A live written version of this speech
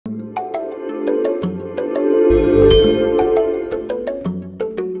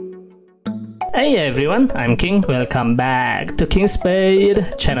Hey everyone, I'm King. Welcome back to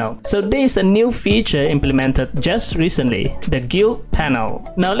KingSpade channel. So there is a new feature implemented just recently, the guild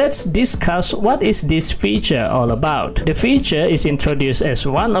panel. Now let's discuss what is this feature all about. The feature is introduced as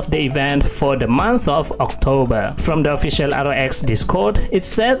one of the events for the month of October. From the official ROX Discord, it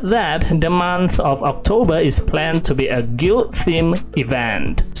said that the month of October is planned to be a guild theme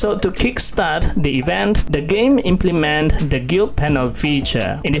event. So to kickstart the event, the game implements the guild panel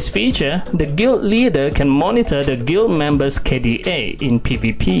feature. In this feature, the guild leader can monitor the guild members' KDA in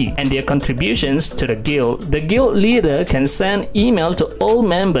PvP and their contributions to the guild. The guild leader can send email to all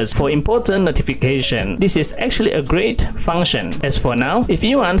members for important notification. This is actually a great function. As for now, if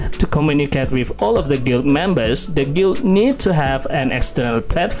you want to communicate with all of the guild members, the guild need to have an external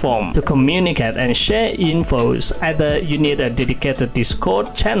platform to communicate and share infos. Either you need a dedicated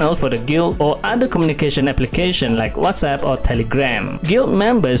Discord channel for the guild or other communication application like WhatsApp or Telegram. Guild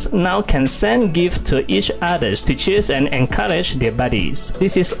members now can send gifts to each other to cheers and encourage their buddies.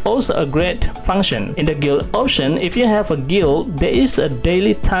 This is also a great function. In the guild option, if you have a guild, there is a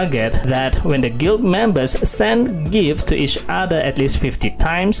daily target that when the guild members send gifts to each other at least 50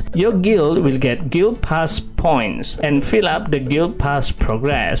 times, your guild will get guild pass points and fill up the guild pass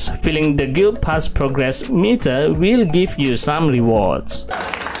progress. Filling the guild pass progress meter will give you some rewards.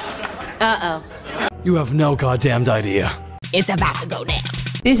 Uh-oh. You have no goddamned idea. It's about to go down.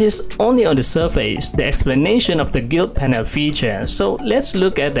 This is only on the surface, the explanation of the guild panel feature, so let's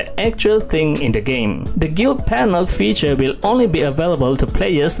look at the actual thing in the game. The guild panel feature will only be available to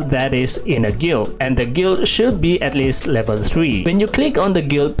players that is in a guild, and the guild should be at least level 3. When you click on the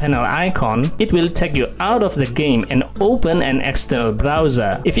guild panel icon, it will take you out of the game and open an external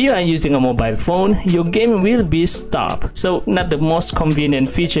browser. If you are using a mobile phone, your game will be stopped, so not the most convenient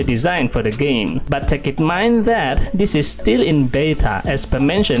feature design for the game. But take in mind that this is still in beta as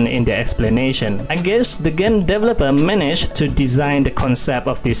per mentioned in the explanation. I guess the game developer managed to design the concept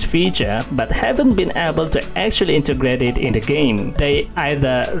of this feature but haven't been able to actually integrate it in the game. They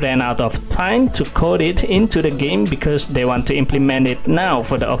either ran out of time to code it into the game because they want to implement it now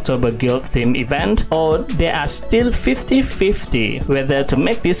for the October Guild theme event, or they are still 50-50 whether to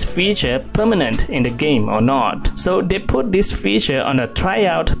make this feature permanent in the game or not. So they put this feature on a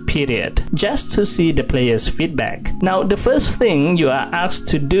tryout period just to see the players' feedback. Now the first thing you are asked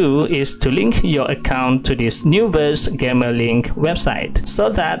to do is to link your account to this Newverse Gamer Link website so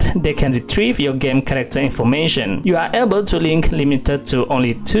that they can retrieve your game character information. You are able to link limited to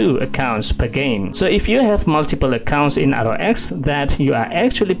only 2 accounts per game. So if you have multiple accounts in ROX that you are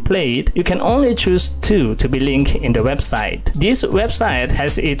actually played, you can only choose 2 to be linked in the website. This website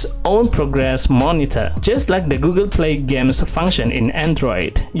has its own progress monitor, just like the Google Play Games function in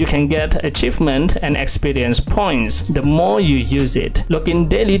Android. You can get achievement and experience points the more you use it. Log in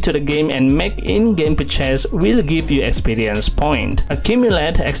daily to the game and make in-game purchase will give you experience point.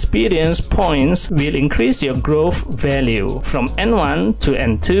 Accumulate experience points will increase your growth value from N1 to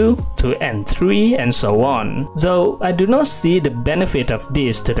N2 to N3 and so on. Though I do not see the benefit of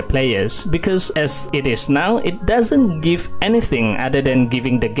this to the players because as it is now, it doesn't give anything other than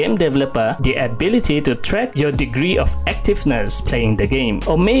giving the game developer the ability to track your degree of activeness playing the game.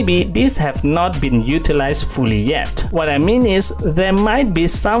 Or maybe these have not been utilized fully yet. What I mean is there might be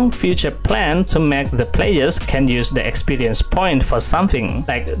some future plan to make the players can use the experience point for something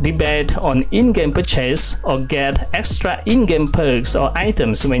like rebate on in-game purchase or get extra in-game perks or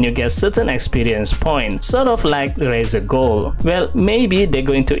items when you get certain experience points, sort of like raise a goal. Well, maybe they're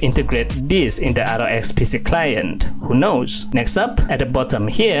going to integrate this in the ROX PC client. Who knows? Next up, at the bottom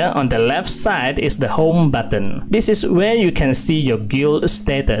here on the left side is the home button. This is where you can see your guild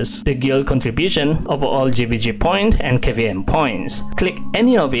status, the guild contribution, overall GVG point and KVM points. Click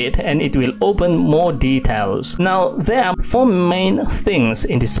any of it and it will open more details. Now there are 4 main things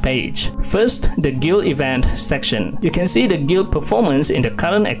in this page. First, the guild event section. You can see the guild performance in the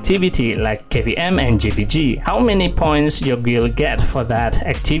current activity like KVM and GVG, how many points your guild get for that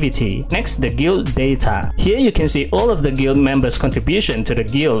activity. Next, the guild data. Here you can see all of the guild members' contribution to the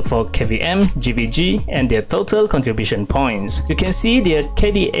guild for KVM, GVG and their total contribution points. You can see their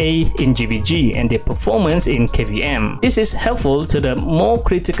KDA in GVG and their performance in KVM. This is helpful to the more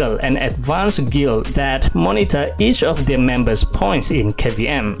critical and advanced guild that monitor each of their members' points in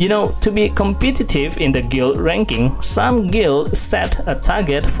KVM. You know, to be competitive in the guild ranking, some guilds set a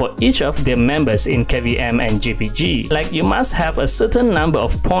target for each of their members in KVM and GVG. Like you must have a certain number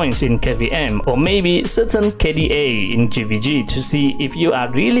of points in KVM or maybe certain KDA in GVG to see if you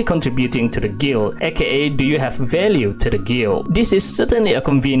are really contributing to the guild, aka do you have value to the guild. This is certainly a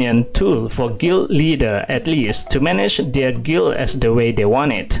convenient tool for guild leader at least to manage their guild as the way they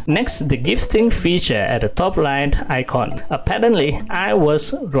want it. Next, the gifting feature at the top right icon. Apparently, I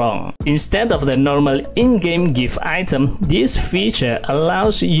was wrong. Instead of the normal in-game gift item, this feature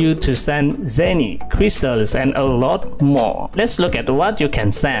allows you to send zenny, crystals, and a lot more. Let's look at what you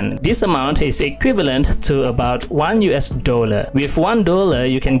can send. This amount is equivalent to about $1 US. With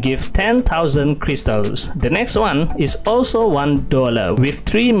 $1, you can give 10,000 crystals. The next one is also $1 with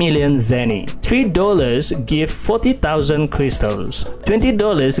 3 million zenny. $3 give 40,000 crystals.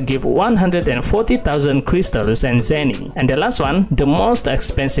 $20 give 140,000 crystals and zenny. And the last one, the most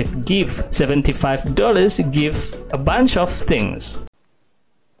expensive gift, $75 give a bunch of things.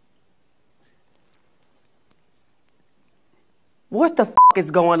 What the f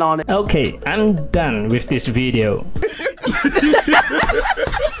is going on? Okay, I'm done with this video.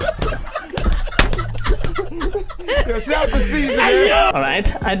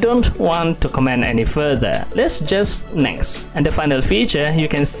 Alright, I don't want to comment any further. Let's just next. And the final feature, you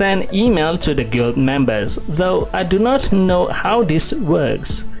can send email to the guild members, though I do not know how this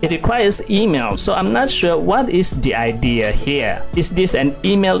works. It requires email, so I'm not sure what is the idea here. Is this an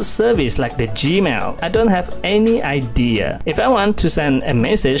email service like the Gmail? I don't have any idea. If I want to send a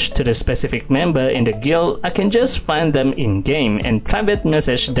message to the specific member in the guild, I can just find them in game and private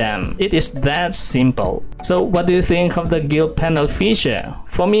message them. It is that simple. So what do you think of the guild panel feature?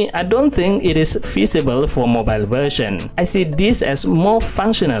 For me, I don't think it is feasible for mobile version. I see this as more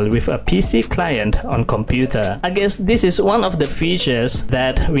functional with a PC client on computer. I guess this is one of the features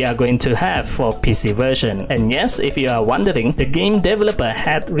that we are going to have for PC version. And yes, if you are wondering, the game developer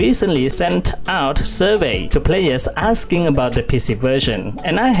had recently sent out a survey to players asking about the PC version,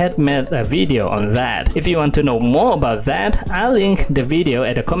 and I had made a video on that. If you want to know more about that, I'll link the video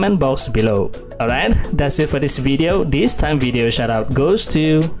at the comment box below. Alright, that's it for this video. This time video shoutout goes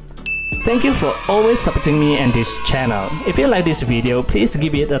to... Thank you for always supporting me and this channel. If you like this video, please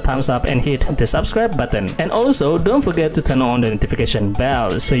give it a thumbs up and hit the subscribe button. And also, don't forget to turn on the notification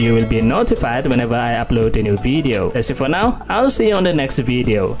bell so you will be notified whenever I upload a new video. That's it for now. I'll see you on the next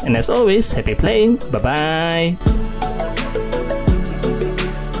video. And as always, happy playing. Bye bye.